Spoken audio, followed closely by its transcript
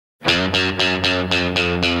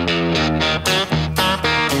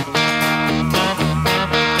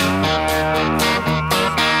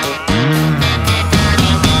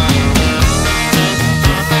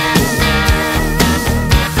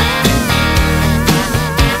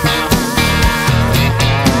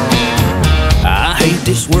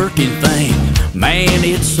working thing. Man,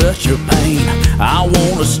 it's such a pain. I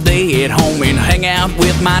wanna stay at home and hang out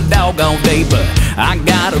with my dog all day, but I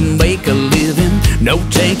gotta make a living, no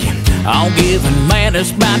taking, all giving. Man,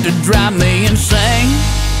 it's about to drive me insane.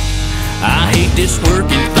 I hate this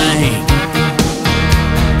working thing,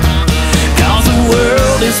 'cause the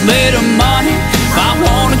world is made of money. If I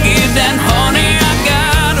wanna get that honey, I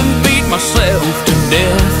gotta beat myself to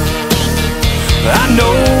death. I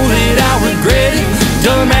know that I regret it.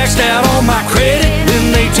 Done maxed out all my credit,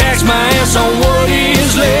 then they tax my ass on what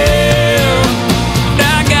is left.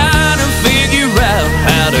 I gotta figure out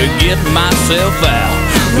how to get myself out.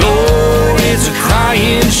 Lord, it's a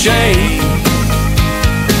crying shame.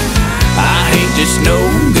 I hate this no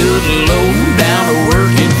good, low down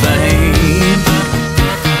working thing.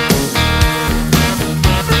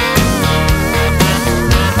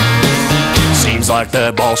 Seems like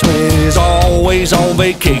that boss man is always on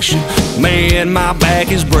vacation. Man, my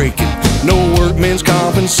back is breaking. No workman's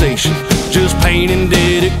compensation, just pain and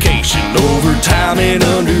dedication. Overtime and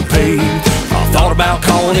underpaid. I thought about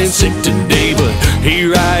calling in sick today, but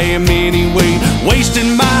here I am anyway,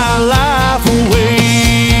 wasting my life away.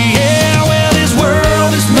 Yeah, well, this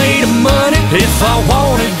world is made of money. If I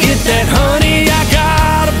wanna get that honey, I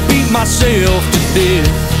gotta beat myself to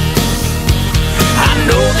death. I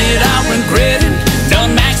know that I regret it.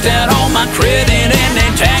 Done maxed out all my credit and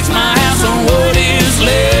then taxed my house on what is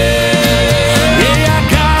left. Yeah, I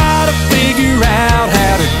gotta figure out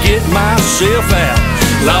how to get myself out.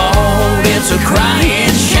 Lord, it's a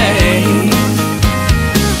crying shame.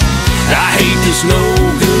 I hate this no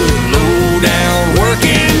good, low down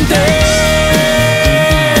working thing.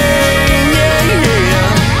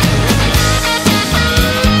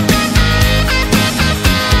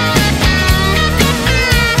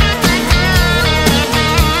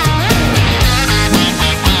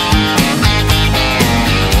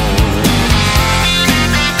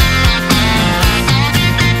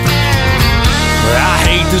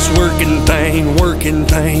 This working thing, working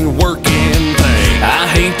thing, working thing. I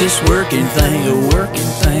hate this working thing, a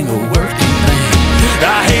working thing, a working thing.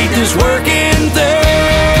 I hate this working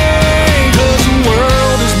thing, 'cause the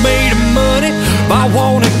world is made of money. If I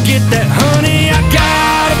wanna get that honey, I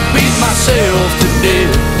gotta beat myself to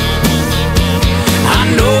death. I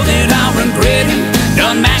know that I regret it.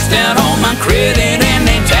 Done maxed out all my credit and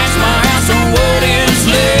then taxed my house on what is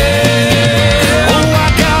left. Oh, I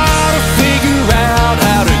gotta figure out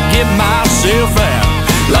how to get myself out.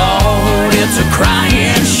 Lord, it's a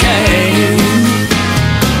crying shame.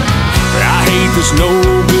 I hate this no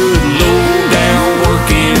good, low down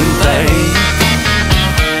working thing.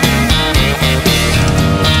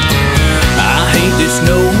 I hate this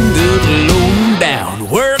no good, low down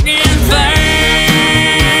working thing.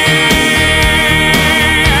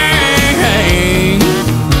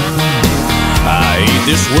 I hate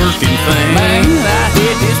this working thing. Man, I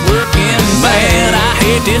hate this working thing. I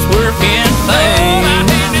hate this working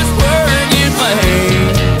thing.